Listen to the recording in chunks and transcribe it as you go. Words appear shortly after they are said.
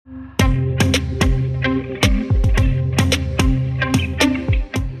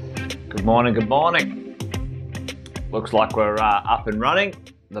morning, good morning. Looks like we're up and running.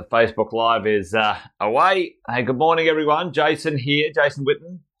 The Facebook Live is away. Hey, good morning, everyone. Jason here, Jason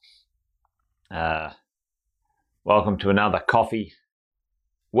Whitten. Welcome to another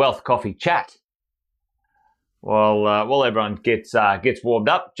Wealth Coffee chat. While everyone gets warmed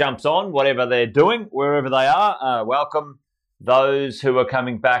up, jumps on, whatever they're doing, wherever they are, welcome those who are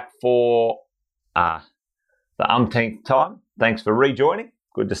coming back for the umpteenth time. Thanks for rejoining.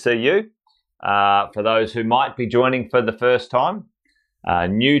 Good to see you. For those who might be joining for the first time,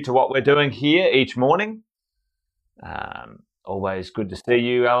 new to what we're doing here each morning, always good to see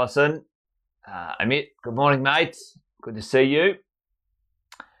you, Alison. Amit, good morning, mates. Good to see you.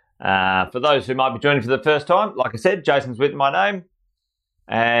 For those who might be joining for the first time, like I said, Jason's Whitten, my name.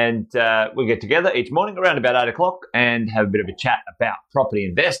 And we get together each morning around about 8 o'clock and have a bit of a chat about property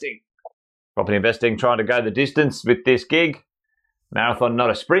investing. Property investing, trying to go the distance with this gig. Marathon, not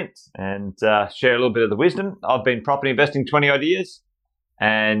a sprint, and share a little bit of the wisdom. I've been property investing 20-odd years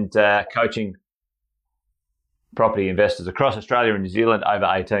and coaching property investors across Australia and New Zealand over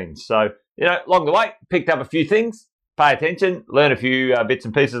 18. So, along the way, picked up a few things, pay attention, learn a few bits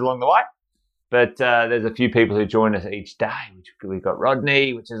and pieces along the way. But there's a few people who join us each day. We've got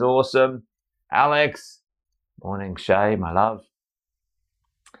Rodney, which is awesome. Alex, morning, Shay, my love.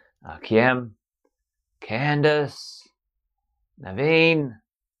 Kiem, Candace, Naveen,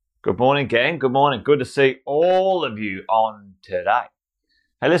 good morning, gang. Good morning. Good to see all of you on today.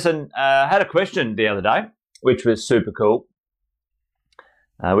 Hey, listen, I had a question the other day, which was super cool,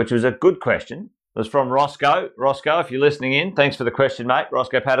 which was a good question. It was from Roscoe. Roscoe, if you're listening in, thanks for the question, mate.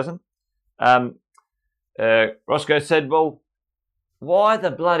 Roscoe Patterson. Roscoe said, well, why the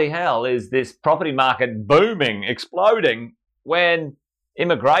bloody hell is this property market booming, exploding, when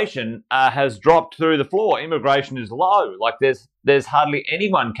immigration has dropped through the floor? Immigration is low. Like there's hardly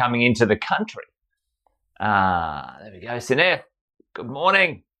anyone coming into the country. There we go. Sineth, good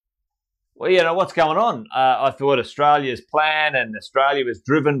morning. Well, what's going on? I thought Australia's plan and Australia was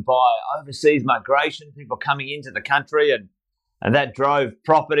driven by overseas migration, people coming into the country, and that drove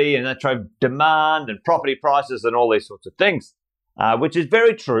property and that drove demand and property prices and all these sorts of things, which is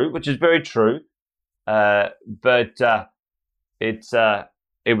very true, but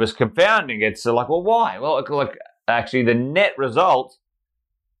it was confounding. It's like, well, why? Well, like actually the net result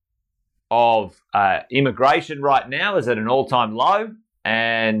of immigration right now is at an all-time low.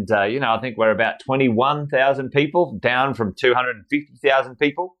 And, I think we're about 21,000 people, down from 250,000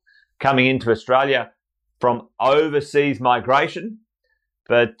 people coming into Australia from overseas migration.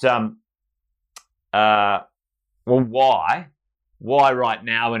 But, well, why? Why right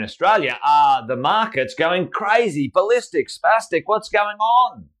now in Australia are the markets going crazy, ballistic, spastic? What's going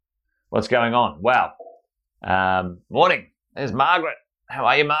on? What's going on? Well, morning. There's Margaret. How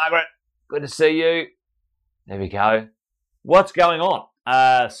are you, Margaret? Good to see you. There we go. What's going on?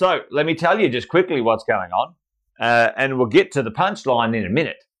 So let me tell you just quickly what's going on, and we'll get to the punchline in a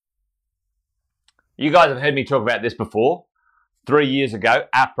minute. You guys have heard me talk about this before. 3 years ago,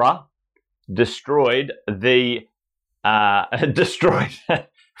 APRA destroyed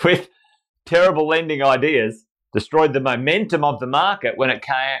with terrible lending ideas, destroyed the momentum of the market when it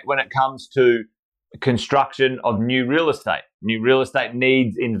comes to construction of new real estate. New real estate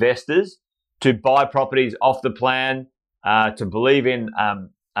needs investors to buy properties off the plan, to believe in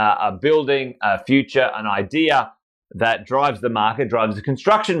a building, a future, an idea that drives the market, drives the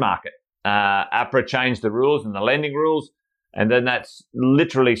construction market. APRA changed the rules and the lending rules, and then that's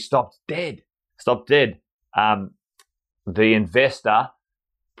literally stopped dead. The investor,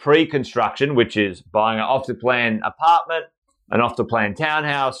 pre-construction, which is buying an off-the-plan apartment, an off-the-plan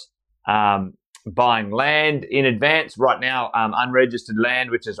townhouse, buying land in advance. Right now, unregistered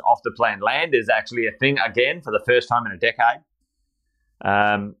land, which is off-the-plan land, is actually a thing again for the first time in a decade.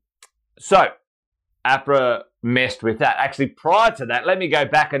 So APRA messed with that. Actually, prior to that, let me go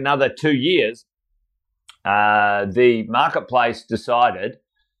back another 2 years. The marketplace decided,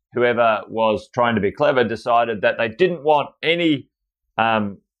 whoever was trying to be clever decided that they didn't want any,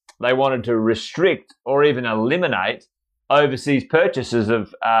 they wanted to restrict or even eliminate overseas purchases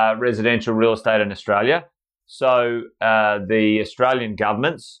of residential real estate in Australia. So the Australian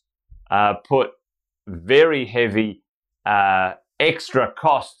governments put very heavy extra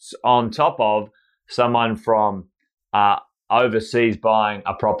costs on top of someone from overseas buying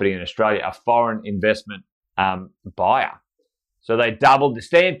a property in Australia, a foreign investment buyer. So they doubled the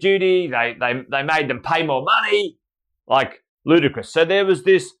stamp duty. They made them pay more money, like ludicrous. So there was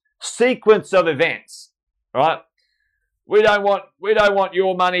this sequence of events, right? We don't want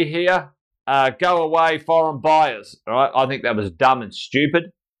your money here. Go away, foreign buyers. Right? I think that was dumb and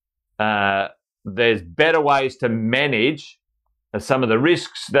stupid. there's better ways to manage some of the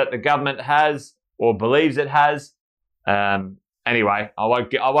risks that the government has or believes it has. Anyway, I won't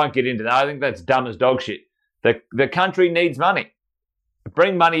get into that. I think that's dumb as dog shit. The country needs money.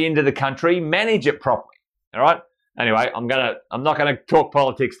 Bring money into the country, manage it properly. All right. Anyway, I'm not gonna talk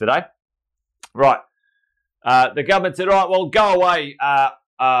politics today. Right. The government said, all right, well, go away,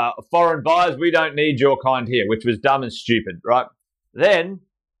 foreign buyers. We don't need your kind here, which was dumb and stupid, right? Then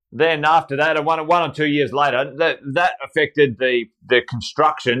after that, one or 2 years later, that affected the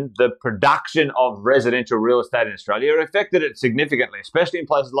construction, the production of residential real estate in Australia. It affected it significantly, especially in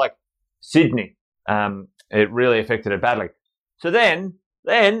places like Sydney. It really affected it badly. So then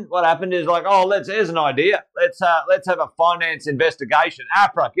what happened is like, oh, here's an idea. Let's have a finance investigation.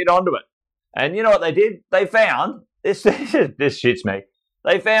 APRA, get onto it. And you know what they did? They found this shits me.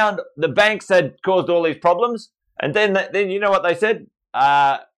 They found the banks had caused all these problems, and then you know what they said?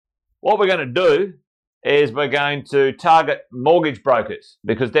 What we're going to do is we're going to target mortgage brokers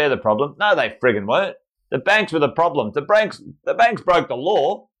because they're the problem. No, they friggin' weren't. The banks were the problem. The banks broke the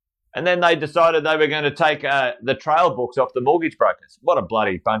law, and then they decided they were going to take the trail books off the mortgage brokers. What a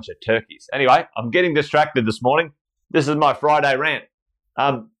bloody bunch of turkeys. Anyway, I'm getting distracted this morning. This is my Friday rant.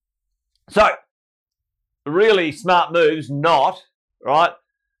 So, really smart moves, not, right?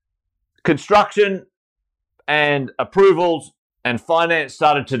 Construction and approvals and finance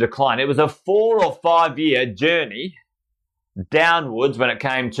started to decline. It was a 4 or 5 year journey downwards when it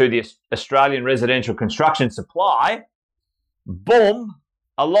came to the Australian residential construction supply. Boom,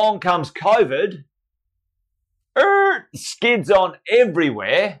 along comes COVID. Skids on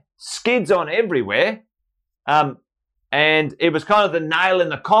everywhere. And it was kind of the nail in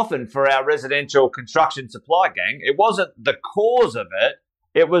the coffin for our residential construction supply, gang. It wasn't the cause of it.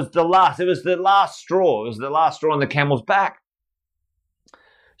 It was the last straw. It was the last straw on the camel's back.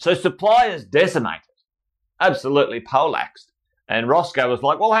 So supply is decimated, absolutely poleaxed. And Roscoe was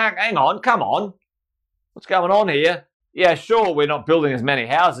like, well, hang on, come on. What's going on here? Yeah, sure, we're not building as many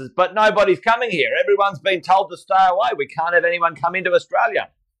houses, but nobody's coming here. Everyone's been told to stay away. We can't have anyone come into Australia.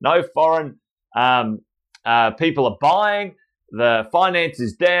 No foreign people are buying, the finance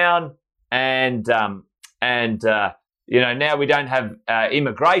is down, and now we don't have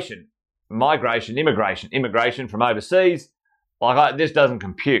immigration from overseas. This doesn't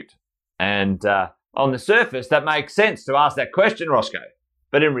compute. And on the surface, that makes sense to ask that question, Roscoe.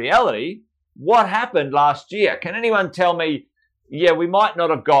 But in reality, what happened last year? Can anyone tell me, we might not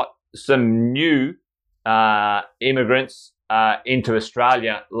have got some new immigrants into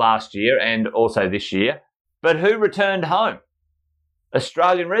Australia last year and also this year, but who returned home?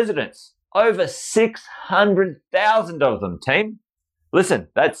 Australian residents. Over 600,000 of them, team. Listen,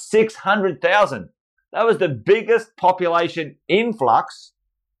 that's 600,000. That was the biggest population influx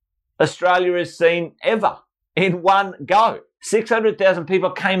Australia has seen ever in one go. 600,000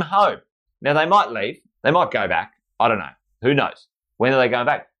 people came home. Now, they might leave. They might go back. I don't know. Who knows? When are they going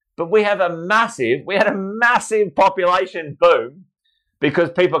back? But we had a massive population boom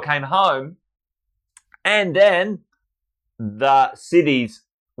because people came home. And then the cities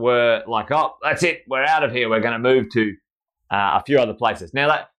were like, oh, that's it. We're out of here. We're going to move to a few other places.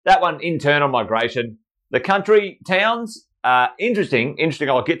 Now, that one, internal migration. The country towns, interesting.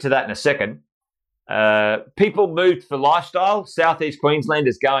 I'll get to that in a second. People moved for lifestyle. Southeast Queensland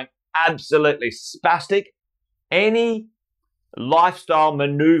is going absolutely spastic. Any lifestyle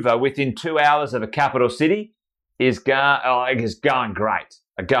maneuver within 2 hours of a capital city is going great.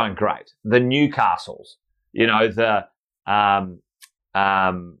 The Newcastles, the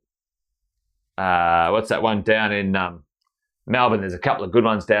what's that one down in Melbourne? There's a couple of good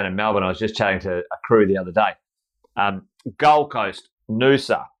ones down in Melbourne. I was just chatting to a crew the other day. Gold Coast,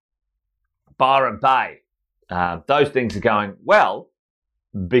 Noosa, Byron Bay. Those things are going well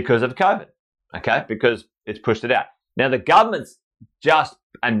because of COVID, okay? Because it's pushed it out. Now, the government's just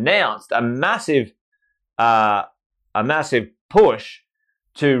announced a massive push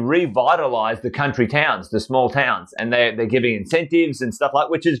to revitalise the country towns, the small towns, and they're giving incentives and stuff like,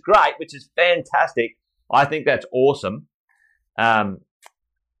 which is great, which is fantastic. I think that's awesome.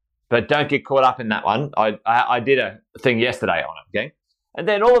 But don't get caught up in that one. I did a thing yesterday on it, okay? And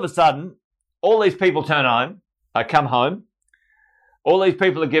then all of a sudden, all these people come home. All these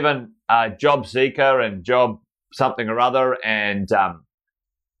people are given job seeker and job something or other, and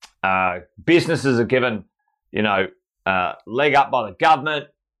businesses are given, leg up by the government.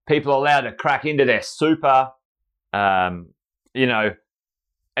 People are allowed to crack into their super. Everyone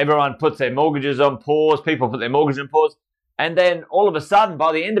puts their mortgages on pause. People put their mortgage on pause. And then all of a sudden,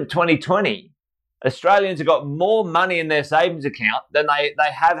 by the end of 2020, Australians have got more money in their savings account than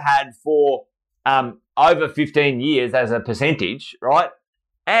they have had for over 15 years as a percentage, right?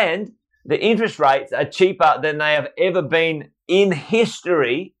 And the interest rates are cheaper than they have ever been in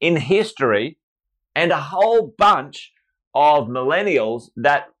history, and a whole bunch of millennials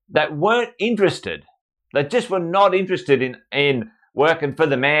that weren't interested, that just were not interested in working for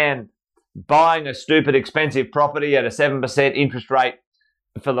the man, buying a stupid expensive property at a 7% interest rate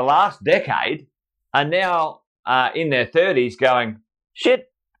for the last decade, are now in their 30s going,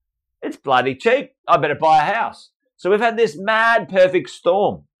 shit, it's bloody cheap. I better buy a house. So we've had this mad perfect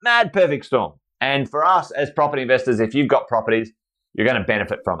storm. And for us as property investors, if you've got properties, you're going to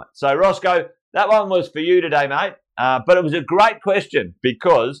benefit from it. So Roscoe, that one was for you today, mate. But it was a great question,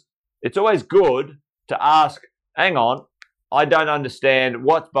 because it's always good to ask, hang on, I don't understand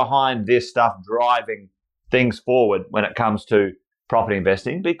what's behind this stuff driving things forward when it comes to property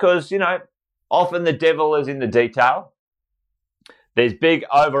investing, because, often the devil is in the detail. There's big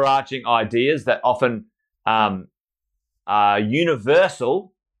overarching ideas that often are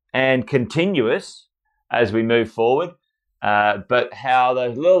universal and continuous as we move forward, but how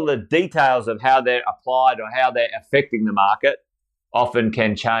those the details of how they're applied or how they're affecting the market often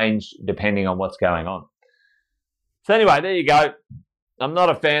can change depending on what's going on. So anyway, there you go. I'm not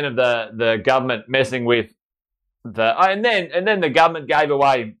a fan of the government messing with and then the government gave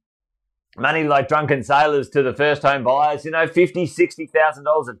away money like drunken sailors to the first home buyers, $50,000,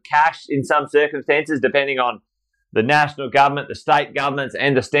 $60,000 of cash in some circumstances, depending on the national government, the state governments,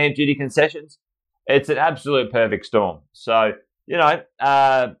 and the stamp duty concessions. It's an absolute perfect storm. So, at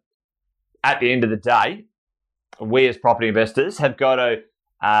the end of the day, we as property investors have got to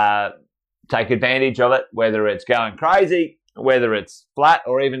take advantage of it, whether it's going crazy, whether it's flat,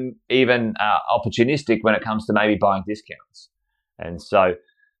 or even opportunistic when it comes to maybe buying discounts. And so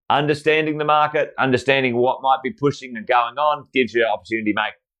understanding the market, understanding what might be pushing and going on gives you an opportunity to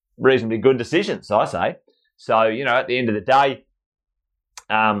make reasonably good decisions, I say. So, at the end of the day,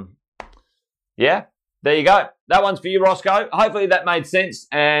 there you go. That one's for you, Roscoe. Hopefully that made sense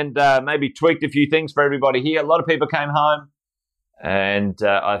and maybe tweaked a few things for everybody here. A lot of people came home, and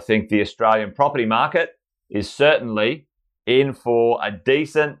I think the Australian property market is certainly in for a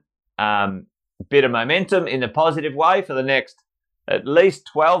decent bit of momentum in a positive way for the next at least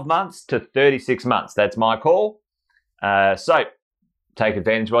 12 months to 36 months. That's my call. So take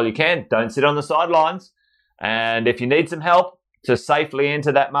advantage while you can. Don't sit on the sidelines. And if you need some help to safely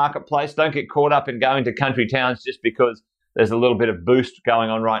enter that marketplace, don't get caught up in going to country towns just because there's a little bit of boost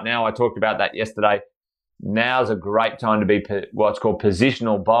going on right now. I talked about that yesterday. Now's a great time to be what's called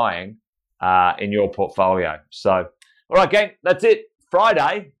positional buying in your portfolio. So, all right, gang, that's it.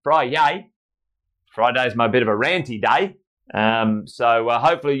 Friday is my bit of a ranty day. So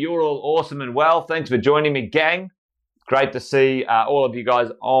hopefully you're all awesome and well. Thanks for joining me, gang. Great to see all of you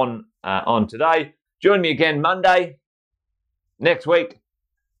guys on today. Join me again Monday next week,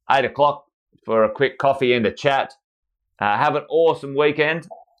 8 o'clock, for a quick coffee and a chat. Have an awesome weekend,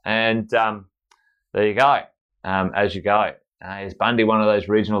 and there you go. As you go, is Bundy one of those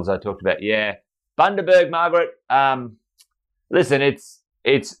regionals I talked about? Yeah, Bundaberg, Margaret. Listen, it's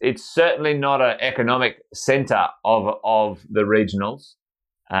certainly not an economic centre of the regionals.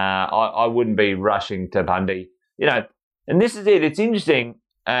 I wouldn't be rushing to Bundy, And this is it. It's interesting,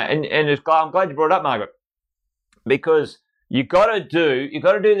 and I'm glad you brought it up, Margaret, because you got to do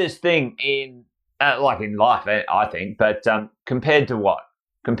this thing in like in life, I think. But compared to what?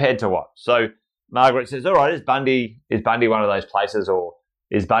 So Margaret says, all right, is Bundy one of those places, or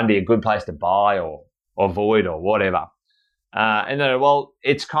is Bundy a good place to buy or avoid or whatever? And then, well,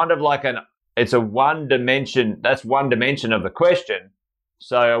 it's kind of like it's a one dimension. That's one dimension of the question.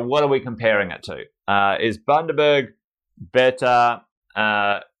 So what are we comparing it to? Is Bundaberg better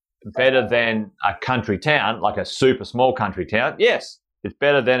than a country town, like a super small country town? Yes, it's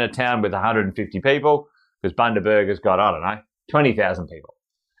better than a town with 150 people, because Bundaberg has got, 20,000 people.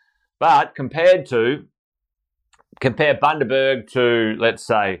 But compare Bundaberg to, let's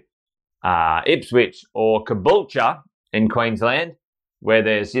say, Ipswich or Caboolture in Queensland, where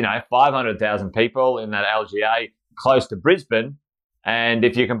there's, 500,000 people in that LGA close to Brisbane. And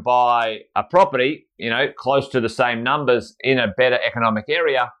if you can buy a property, close to the same numbers in a better economic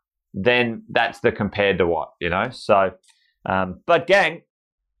area, then that's the compared to what, So, but gang,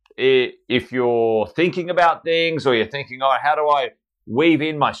 if you're thinking about things, or you're thinking, how do I weave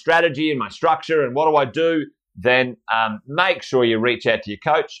in my strategy and my structure, and what do I do? Then make sure you reach out to your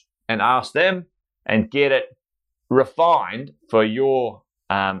coach and ask them and get it refined for your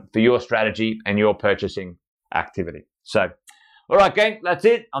strategy and your purchasing activity. So, all right, gang, that's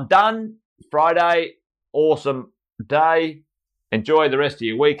it. I'm done. Friday, awesome day. Enjoy the rest of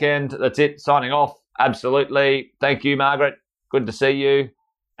your weekend. That's it. Signing off. Absolutely. Thank you, Margaret. Good to see you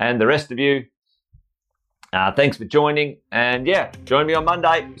and the rest of you. Thanks for joining. And yeah, join me on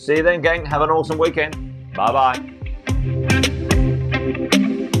Monday. See you then, gang. Have an awesome weekend. Bye-bye.